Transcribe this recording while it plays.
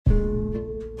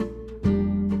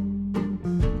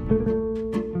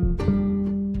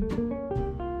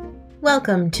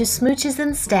Welcome to Smooches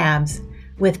and Stabs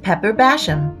with Pepper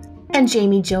Basham and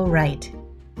Jamie Jo Wright.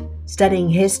 Studying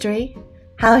history,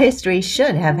 how history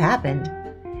should have happened,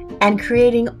 and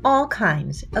creating all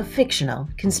kinds of fictional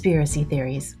conspiracy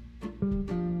theories.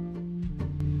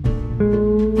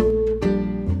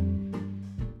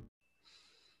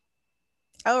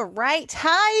 All right.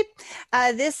 Hi,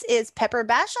 this is Pepper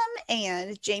Basham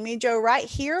and Jamie Jo Wright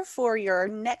here for your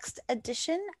next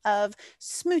edition of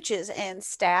Smooches and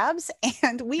Stabs.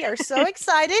 And we are so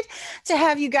excited to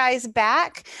have you guys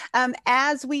back.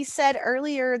 As we said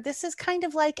earlier, this is kind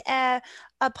of like a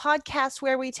podcast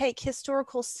where we take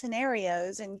historical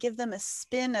scenarios and give them a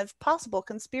spin of possible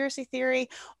conspiracy theory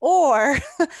or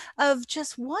of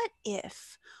just what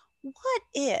if? What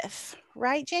if,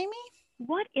 right, Jamie?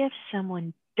 What if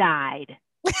someone died?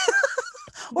 Or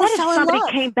what if fell in somebody love?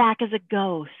 came back as a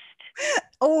ghost?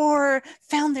 Or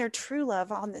found their true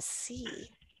love on the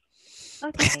sea?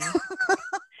 Okay.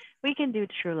 We can do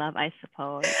true love, I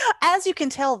suppose. As you can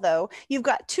tell, though, you've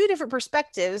got two different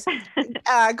perspectives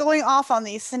going off on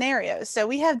these scenarios. So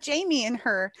we have Jamie in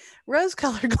her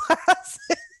rose-colored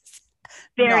glasses.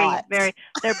 Very,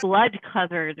 they're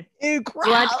blood-colored. Ew, gross.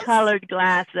 Blood-colored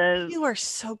glasses. You are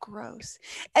so gross.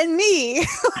 And me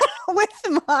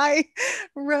with my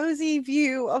rosy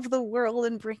view of the world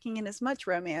and bringing in as much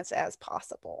romance as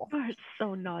possible. You are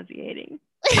so nauseating.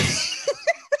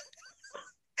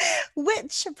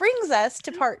 Which brings us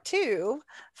to part 2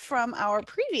 from our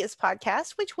previous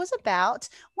podcast, which was about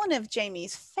one of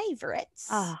Jamie's favorites.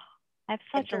 Oh, I have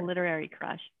such a literary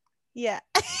crush. Yeah.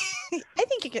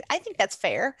 I think that's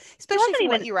fair, especially for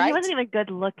what you write. He wasn't even good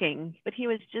looking, but he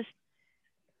was just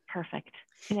perfect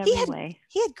in every way.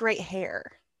 He had great hair.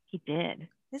 He did.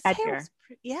 Edgar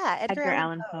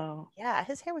Allan Poe. Yeah,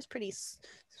 his hair was pretty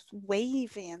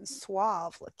wavy and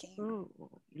suave looking. Ooh,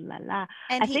 la la.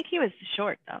 And I think he was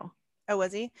short though. Oh,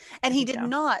 was he? And he did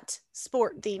not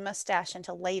sport the mustache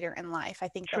until later in life. I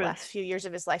think the last few years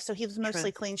of his life. So he was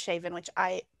mostly clean shaven, which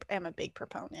I am a big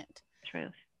proponent.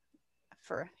 Truth.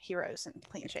 For heroes and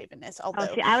clean shavenness. Although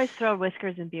I always throw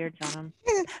whiskers and beards on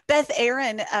them. Beth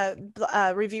Aaron,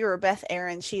 reviewer Beth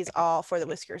Aaron, she's all for the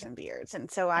whiskers and beards, and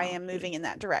so I am moving in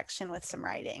that direction with some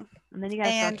writing. And then you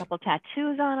guys throw a couple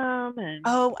tattoos on them,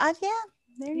 and yeah,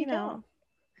 there you go. All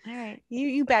right,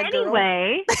 you bad girl.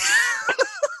 Anyway,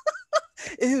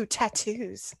 ooh,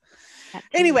 tattoos.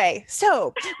 Anyway,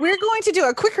 so we're going to do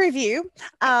a quick review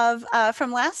of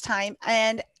from last time,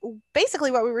 and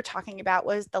basically what we were talking about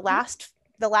was the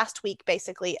last week,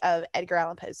 basically, of Edgar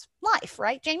Allan Poe's life,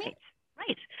 right, Jamie?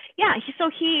 Right. Yeah. So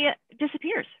he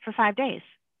disappears for 5 days,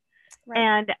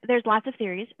 and there's lots of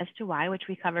theories as to why, which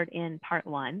we covered in part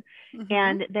 1,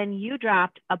 and then you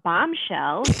dropped a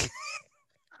bombshell,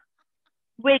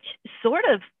 which sort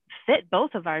of fit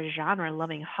both of our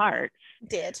genre-loving hearts.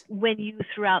 Did when you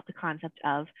threw out the concept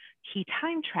of he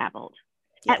time traveled.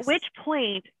 Yes. At which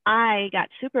point I got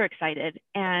super excited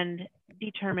and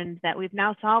determined that we've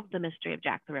now solved the mystery of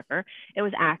Jack the Ripper. It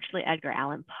was actually Edgar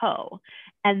Allan Poe.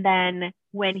 And then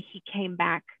when he came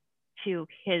back to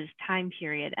his time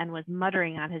period and was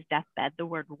muttering on his deathbed the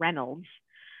word Reynolds,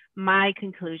 my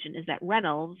conclusion is that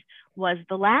Reynolds was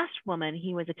the last woman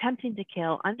he was attempting to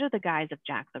kill under the guise of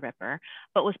Jack the Ripper,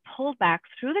 but was pulled back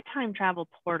through the time travel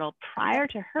portal prior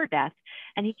to her death.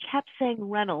 And he kept saying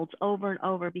Reynolds over and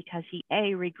over because he,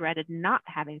 A, regretted not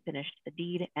having finished the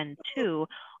deed, and 2,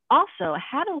 also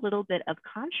had a little bit of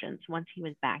conscience once he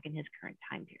was back in his current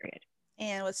time period.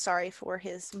 And was sorry for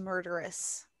his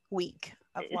murderous week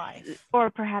of life, or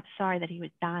perhaps sorry that he was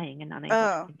dying and unable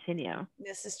to continue.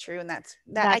 This is true, and that's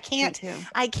I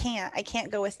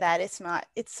can't go with that. It's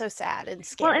so sad and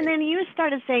scary. Well, and then you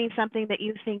started saying something that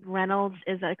you think Reynolds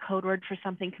is a code word for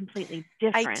something completely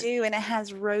different. I do, and it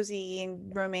has rosy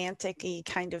and romantic-y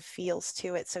kind of feels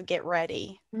to it, so get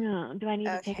ready. No, do I need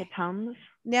to take a Tums?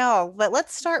 No, but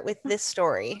let's start with this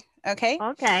story, okay?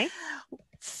 Okay.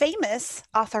 Famous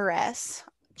authoress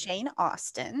Jane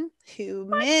Austen, who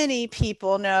many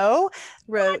people know,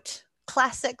 wrote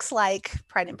classics like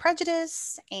Pride and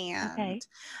Prejudice and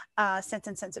Sense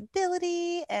and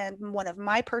Sensibility, and one of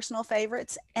my personal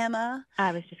favorites, Emma.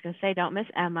 I was just going to say, don't miss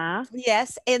Emma.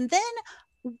 Yes, and then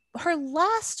her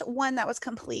last one that was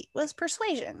complete was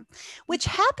Persuasion, which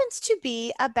happens to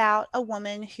be about a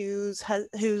woman who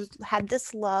had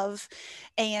this love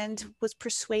and was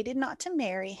persuaded not to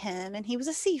marry him, and he was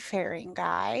a seafaring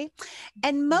guy.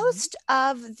 And most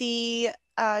of the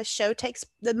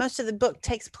most of the book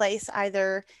takes place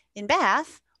either in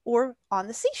Bath or on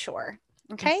the seashore.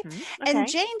 Okay. And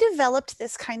Jane developed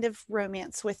this kind of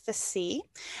romance with the sea,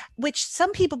 which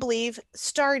some people believe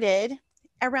started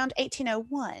around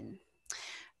 1801.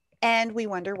 And we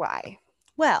wonder why.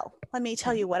 Well, let me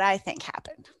tell you what I think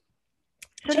happened.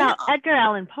 So now Edgar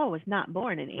Allan Poe was not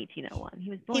born in 1801. He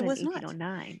was born in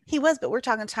 1809. He was, but we're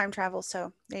talking time travel,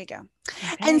 so there you go.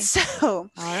 Okay. And so,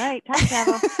 all right, time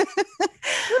travel.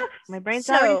 My brain's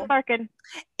already sparking.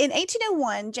 In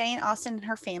 1801, Jane Austen and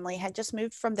her family had just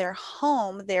moved from their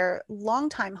home, their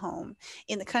longtime home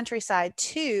in the countryside,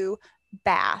 to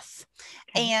Bath.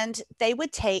 Okay. And they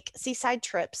would take seaside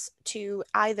trips to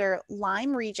either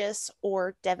Lyme Regis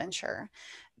or Devonshire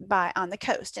on the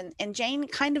coast. And Jane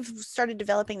kind of started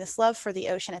developing this love for the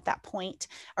ocean at that point,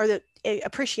 or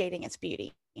appreciating its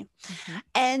beauty. Mm-hmm.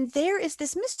 And there is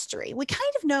this mystery. We kind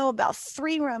of know about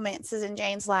 3 romances in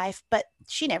Jane's life, but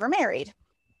she never married.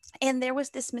 And there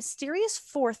was this mysterious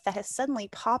 4th that has suddenly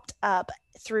popped up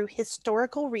through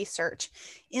historical research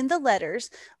in the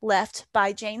letters left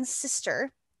by Jane's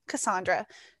sister, Cassandra,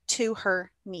 to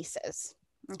her nieces.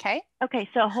 Okay. Okay.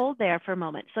 So hold there for a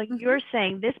moment. So you're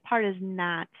saying this part is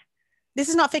not. This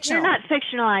is not fictional. You're not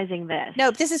fictionalizing this.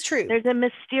 No, this is true. There's a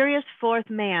mysterious 4th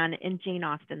man in Jane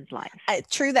Austen's life.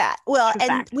 True that. Well, true and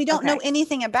fact. We don't know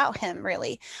anything about him,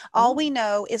 really. All we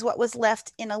know is what was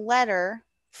left in a letter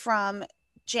from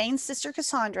Jane's sister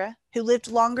Cassandra, who lived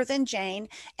longer than Jane,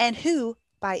 and who,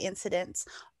 by incidents,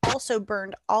 also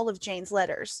burned all of Jane's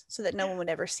letters so that no one would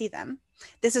ever see them.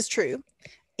 This is true.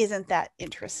 Isn't that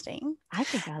interesting? I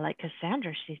think I like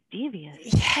Cassandra. She's devious.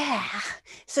 Yeah.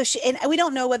 So and we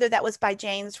don't know whether that was by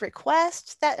Jane's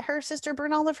request that her sister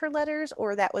burn all of her letters,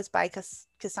 or that was by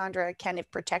Cassandra kind of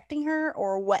protecting her,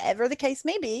 or whatever the case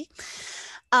may be.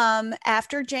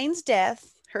 After Jane's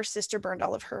death, her sister burned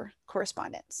all of her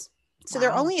correspondence. So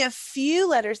there are only a few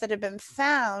letters that have been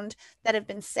found that have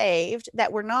been saved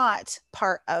that were not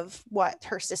part of what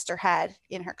her sister had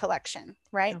in her collection,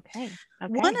 right? Okay.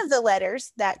 One of the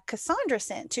letters that Cassandra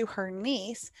sent to her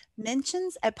niece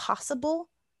mentions a possible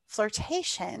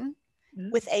flirtation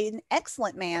with an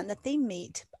excellent man that they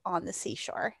meet on the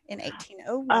seashore in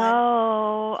 1801.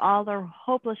 Oh, all the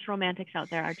hopeless romantics out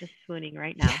there are just swooning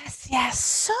right now. Yes.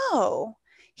 So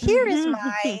here is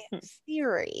my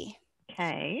theory.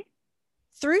 Okay.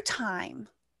 Through time,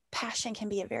 passion can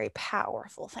be a very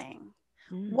powerful thing.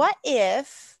 What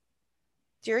if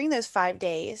during those 5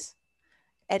 days,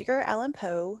 Edgar Allan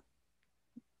Poe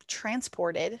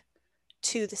transported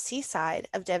to the seaside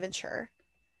of Devonshire,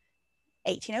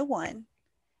 1801,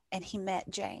 and he met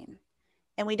Jane?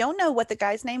 And we don't know what the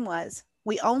guy's name was.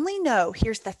 We only know,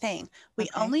 here's the thing, we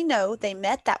only know they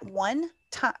met that one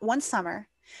summer,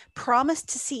 promised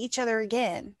to see each other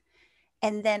again.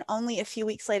 And then only a few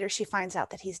weeks later, she finds out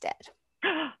that he's dead.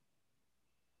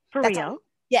 For real?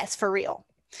 Yes, for real.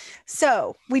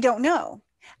 So we don't know.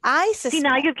 See,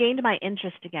 now you've gained my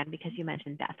interest again because you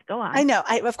mentioned death. Go on. I know,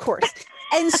 of course.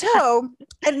 And so,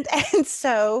 and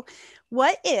so,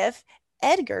 what if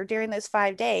Edgar, during those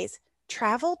 5 days,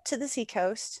 traveled to the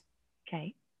seacoast,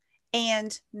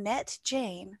 and met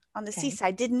Jane on the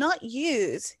seaside? Did not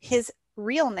use his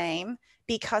real name,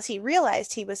 because he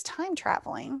realized he was time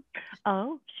traveling.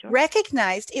 Oh, sure.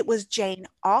 Recognized it was Jane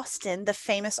Austen, the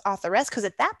famous authoress, because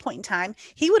at that point in time,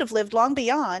 he would have lived long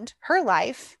beyond her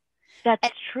life.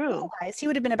 That's true. He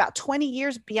would have been about 20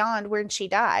 years beyond when she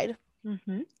died.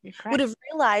 Mm-hmm. You're correct. Would have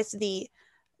realized the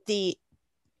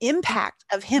impact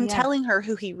of him telling her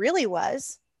who he really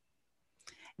was,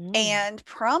 and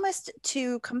promised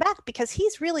to come back, because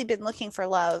he's really been looking for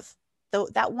love, though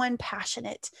that one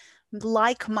passionate,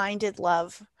 like-minded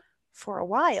love for a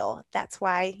while. That's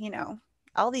why,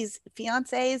 all these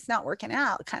fiancés not working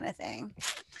out kind of thing.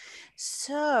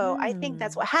 So I think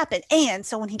that's what happened. And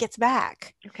so when he gets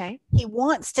back, he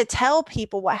wants to tell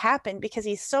people what happened because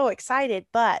he's so excited,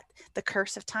 but the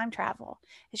curse of time travel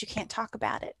is you can't talk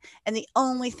about it. And the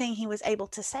only thing he was able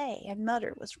to say and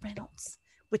mutter was Reynolds,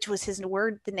 which was his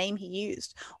word, the name he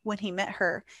used when he met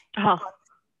her.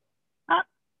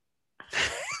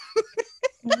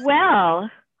 Well,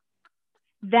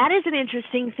 that is an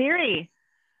interesting theory,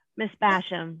 Miss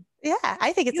Basham. Yeah,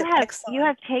 I think it's excellent. You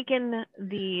have taken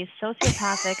the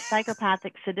sociopathic,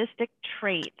 psychopathic, sadistic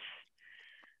traits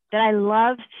that I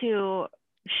love to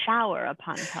shower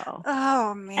upon Poe.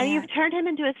 Oh, man. And you've turned him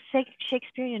into a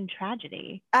Shakespearean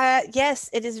tragedy. Yes,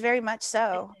 it is very much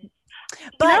so.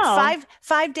 But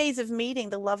 5 days of meeting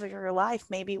the love of your life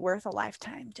may be worth a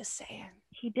lifetime, just saying.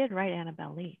 He did write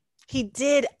Annabel Lee. He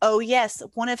did. Oh, yes.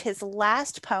 One of his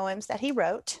last poems that he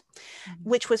wrote,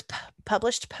 which was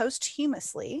published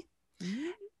posthumously.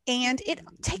 And it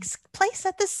takes place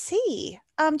at the sea.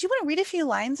 Do you want to read a few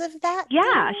lines of that?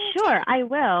 Yeah, sure. I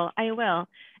will.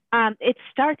 It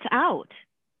starts out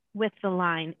with the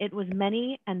line, "It was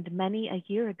many and many a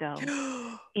year ago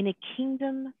In a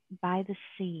kingdom by the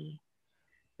sea,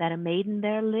 that a maiden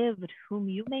there lived, whom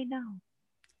you may know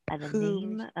by the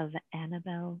name of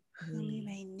Annabel Whom Lee. you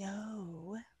may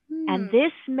know. And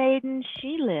this maiden,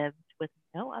 she lived with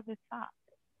no other thought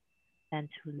than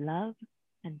to love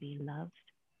and be loved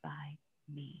by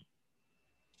me.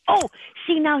 Oh,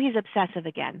 see, now he's obsessive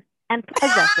again and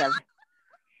possessive.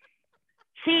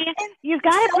 See, you've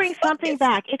got to bring something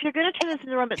back. If you're going to turn this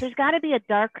into a romance, there's got to be a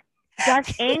dark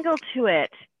angle to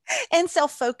it. And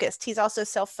self-focused. He's also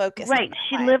self-focused. Right.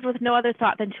 She lived with no other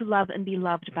thought than to love and be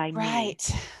loved by me.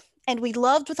 Right. And we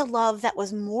loved with a love that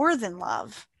was more than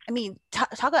love. I mean,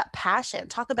 talk about passion.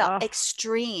 Talk about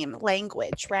extreme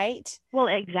language, right? Well,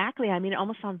 exactly. I mean, it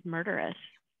almost sounds murderous.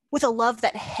 With a love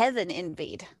that heaven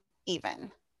envied,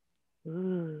 even.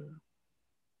 Ooh.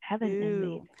 Heaven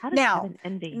envied. How does now, heaven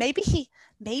envy? Maybe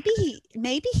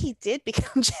he did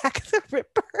become Jack the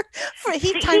Ripper.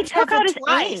 He took out his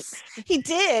twice. He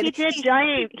did. He did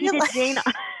Jane. He did Jane.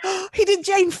 He did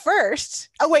Jane first.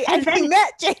 Oh wait, and then he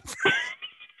met Jane first.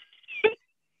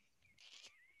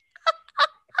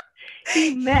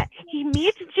 He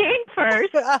meets Jane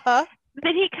first.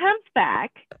 Then he comes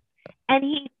back, and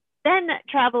he then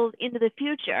travels into the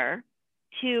future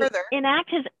to enact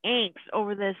his angst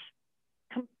over this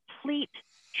complete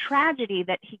tragedy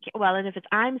that he can't, well, and if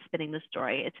I'm spinning the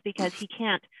story, it's because he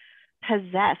can't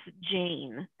possess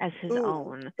Jane as his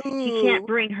own. He can't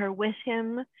bring her with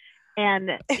him,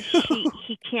 and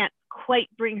he can't quite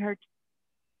bring her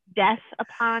death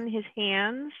upon his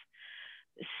hands.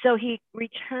 So he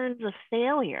returns a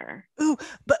failure. Ooh,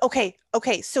 but okay.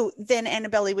 So then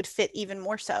Annabel Lee would fit even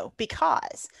more so,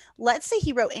 because let's say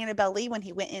he wrote Annabel Lee when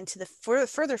he went into the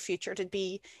further future to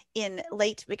be in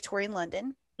late Victorian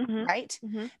London, right?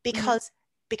 Because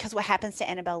what happens to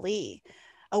Annabel Lee?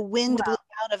 A wind blew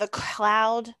out of a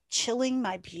cloud, chilling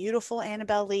my beautiful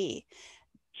Annabel Lee.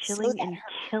 Chilling and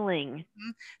killing.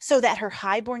 So that her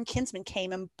highborn kinsman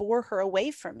came and bore her away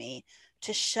from me,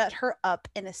 to shut her up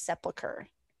in a sepulcher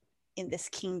in this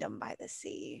kingdom by the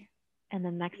sea. And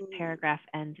the next paragraph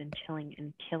ends in chilling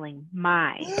and killing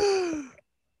my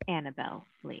Annabel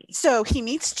Lee. So he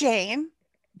meets Jane,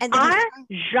 and then our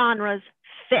genres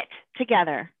fit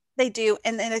together. They do,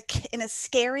 and in a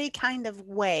scary kind of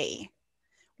way.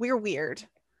 We're weird.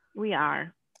 We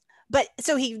are. But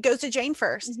so he goes to Jane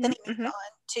first, then he moves on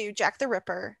to Jack the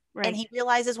Ripper. Right. And he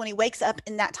realizes when he wakes up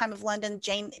in that time of London,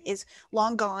 Jane is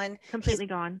long gone. Completely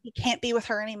gone. He can't be with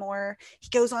her anymore. He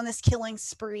goes on this killing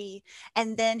spree,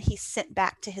 and then he's sent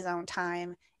back to his own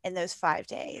time in those 5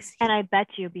 days. And I bet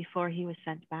you before he was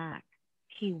sent back,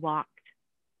 he walked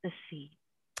the sea.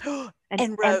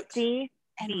 And wrote the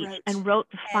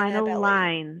final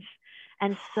lines.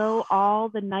 And so all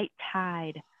the night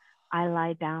tide, I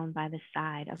lie down by the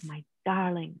side of my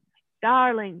darling,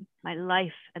 my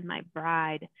life and my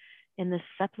bride, in the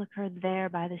sepulchre there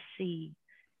by the sea,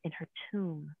 in her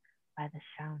tomb by the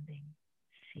sounding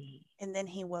sea. And then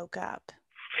he woke up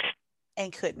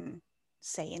and couldn't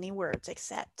say any words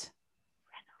except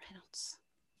Reynolds.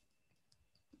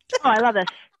 Oh, I love this.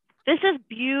 This is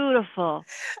beautiful.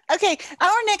 Okay,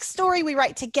 our next story we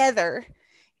write together,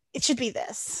 it should be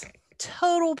this.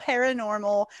 Total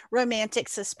paranormal romantic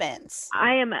suspense.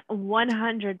 I am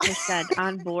 100%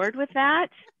 on board with that.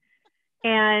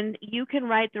 And you can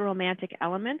write the romantic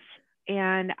elements,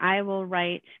 and I will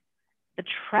write the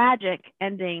tragic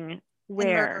ending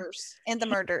where and the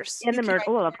murders.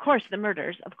 Well, of course, the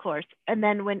murders, of course. And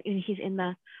then when he's in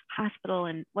the hospital,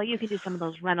 and well, you can do some of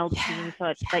those Reynolds scenes, so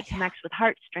it connects with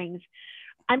heartstrings.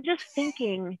 I'm just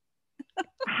thinking,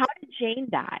 how did Jane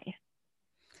die?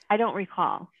 I don't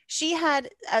recall. She had,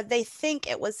 they think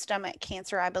it was stomach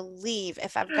cancer, I believe,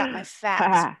 if I've got my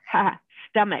facts.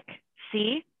 Stomach.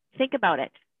 See? Think about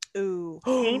it. Ooh.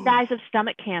 Jane dies of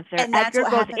stomach cancer. And Edgar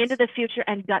goes into the future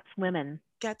and guts women.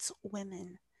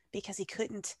 Because he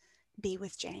couldn't be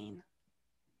with Jane.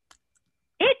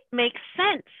 It makes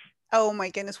sense. Oh my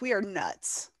goodness, we are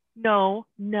nuts. No,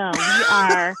 we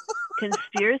are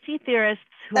conspiracy theorists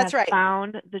who have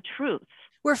found the truth.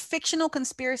 We're fictional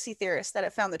conspiracy theorists that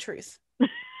have found the truth.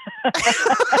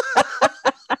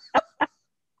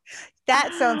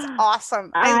 That sounds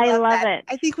awesome. I love it.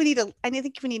 I think we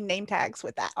need name tags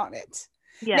with that on it.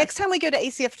 Yes. Next time we go to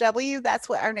ACFW, that's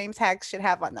what our name tags should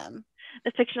have on them.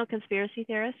 The fictional conspiracy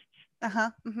theorists.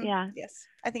 Mm-hmm. Yeah. Yes.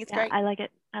 I think it's great. I like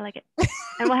it.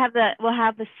 And we'll have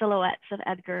the silhouettes of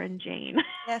Edgar and Jane.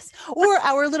 Yes. Or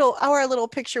our little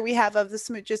picture we have of the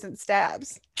smooches and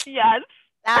stabs. Yes.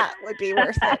 That would be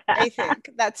worth it. I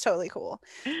think that's totally cool.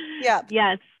 Yeah.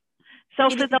 Yes. So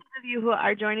for those of you who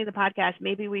are joining the podcast,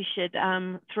 maybe we should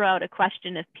throw out a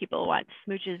question if people want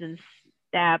smooches and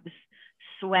stabs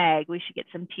swag. We should get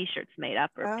some t-shirts made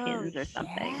up or pins or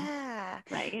something. Yeah.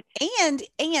 Right. And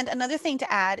another thing to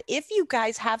add, if you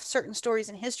guys have certain stories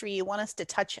in history you want us to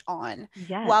touch on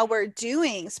while we're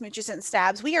doing Smooches and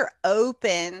Stabs, we are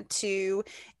open to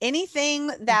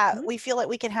anything that we feel like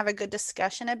we can have a good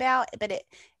discussion about. But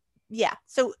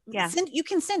so you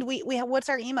can send, we have, what's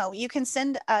our email? You can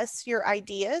send us your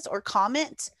ideas or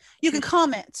comment. You can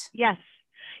comment. Yes.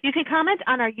 You can comment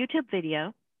on our YouTube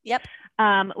video. Yep.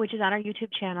 Which is on our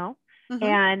YouTube channel.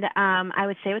 And I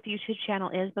would say what the YouTube channel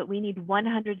is, but we need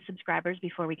 100 subscribers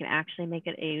before we can actually make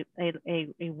it a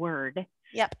word.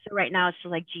 Yep. So right now it's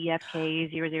just like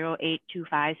GFK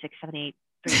 008256783.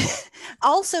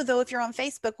 Also, though, if you're on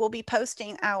Facebook, we'll be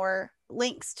posting our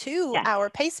links to our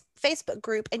Facebook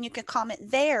group, and you can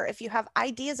comment there if you have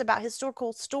ideas about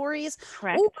historical stories.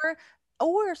 Correct.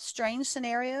 Or strange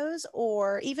scenarios,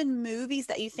 or even movies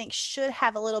that you think should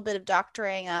have a little bit of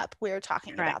doctoring up. We're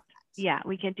talking about that. Yeah,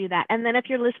 we can do that. And then if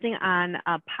you're listening on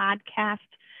a podcast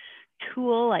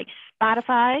tool like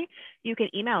Spotify, you can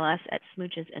email us at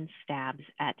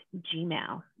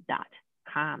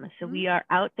smoochesandstabs@gmail.com. So we are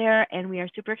out there and we are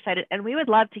super excited. And we would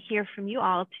love to hear from you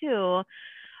all too.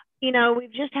 You know,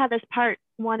 we've just had this part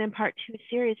 1 and part 2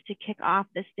 series to kick off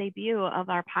this debut of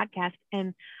our podcast.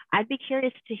 And I'd be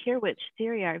curious to hear which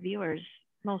theory our viewers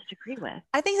most agree with.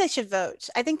 I think they should vote.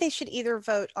 I think they should either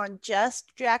vote on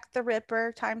just Jack the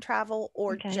Ripper time travel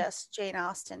or just Jane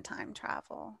Austen time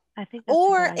travel. I think that's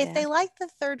or a good idea. If they like the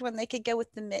third one, they could go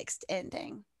with the mixed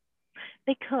ending.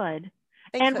 They could.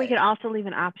 We could also leave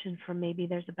an option for maybe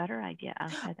there's a better idea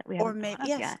outside that we haven't thought of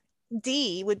yet.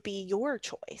 D would be your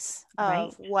choice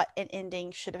of what an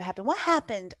ending should have happened. What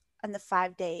happened in the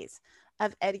 5 days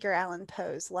of Edgar Allan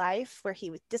Poe's life where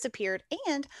he disappeared,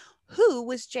 and who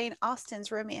was Jane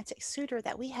Austen's romantic suitor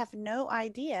that we have no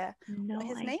idea what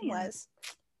his name was?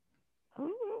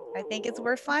 Ooh. I think it's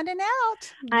worth finding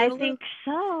out. I think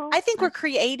so. I think we're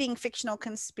creating fictional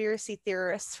conspiracy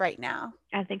theorists right now.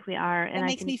 I think we are. And it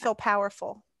makes me feel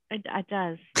powerful. It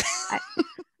does.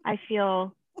 I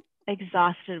feel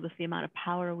exhausted with the amount of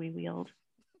power we wield.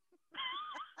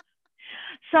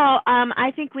 So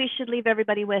I think we should leave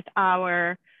everybody with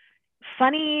our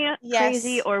funny,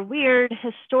 crazy, or weird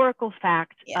historical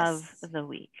fact of the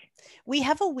week. We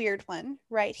have a weird one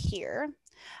right here.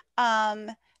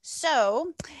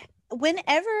 So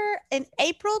whenever in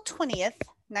April 20th,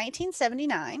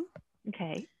 1979,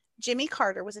 Jimmy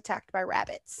Carter was attacked by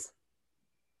rabbits.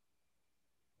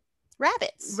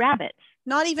 Rabbits.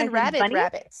 Not even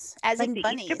rabbits, as like in the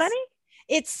bunnies. Easter bunny?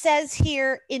 It says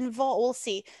here we'll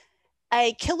see.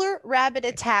 A killer rabbit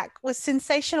attack was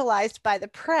sensationalized by the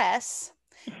press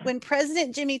when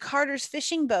President Jimmy Carter's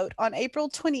fishing boat on April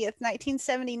 20th,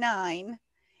 1979,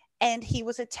 and he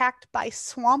was attacked by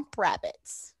swamp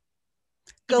rabbits.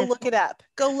 Go look it up.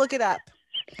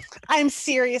 I'm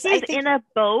serious. He's in a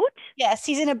boat? Yes,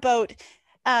 he's in a boat.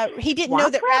 He didn't know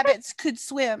that rabbits could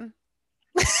swim.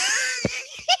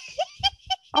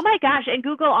 Oh my gosh, and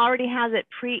Google already has it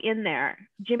in there.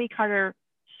 Jimmy Carter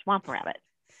swamp rabbit.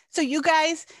 So you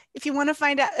guys, if you want to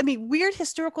find out, weird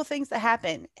hysterical things that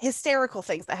happened,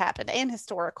 and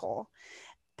historical.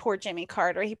 Poor Jimmy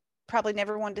Carter. He probably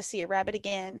never wanted to see a rabbit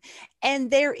again. And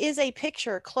there is a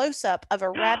picture close up of a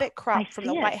rabbit crop from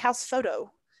the White House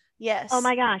photo. Yes. Oh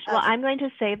my gosh. Well, I'm going to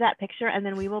save that picture and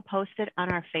then we will post it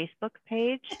on our Facebook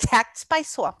page. Attacked by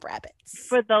swamp rabbits.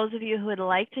 For those of you who would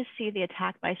like to see the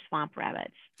attack by swamp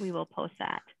rabbits, we will post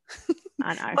that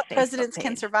on our What Facebook presidents page.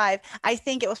 Can survive. I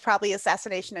think it was probably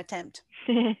assassination attempt.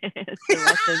 It's the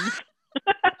Russians.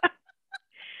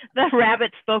 The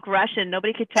rabbit spoke Russian.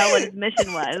 Nobody could tell what his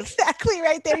mission was. Exactly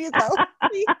right. There you go.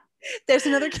 There's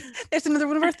another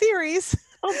one of our theories.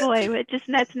 Oh boy,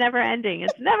 it's never ending.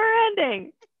 It's never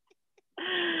ending.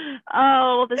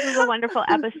 Oh, this is a wonderful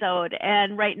episode.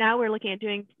 And right now we're looking at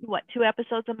doing 2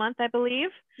 episodes a month, I believe.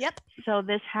 Yep. So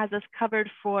this has us covered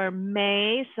for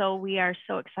May. So we are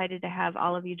so excited to have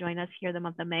all of you join us here the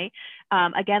month of May.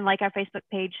 Again, like our Facebook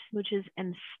page, Smooches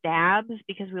and Stabs,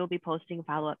 because we will be posting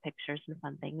follow-up pictures and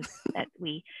fun things that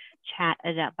we chat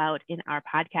about in our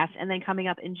podcast. And then coming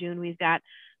up in June, we've got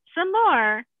some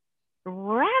more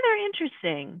rather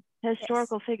interesting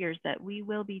historical figures that we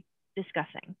will be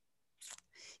discussing.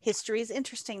 History is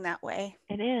interesting that way.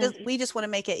 It is. We just want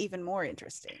to make it even more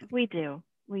interesting. We do.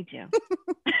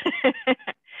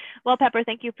 Well, Pepper,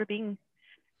 thank you for being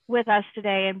with us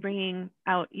today and bringing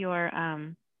out your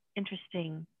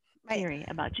interesting theory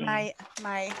about Jane.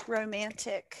 My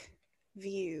romantic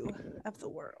view of the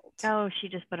world. Oh, she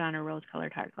just put on her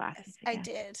rose-colored heart glasses. Yes, I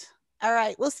did. All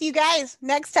right. We'll see you guys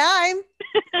next time.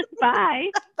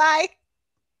 Bye. Bye.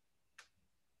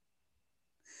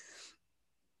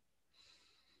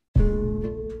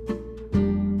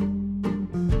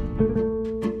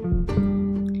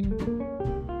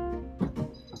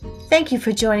 Thank you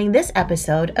for joining this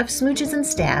episode of Smooches and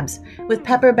Stabs with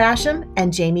Pepper Basham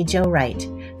and Jamie Jo Wright.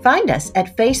 Find us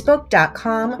at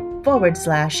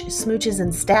facebook.com/Smooches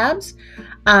and Stabs,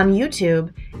 on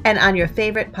YouTube, and on your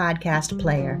favorite podcast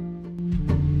player.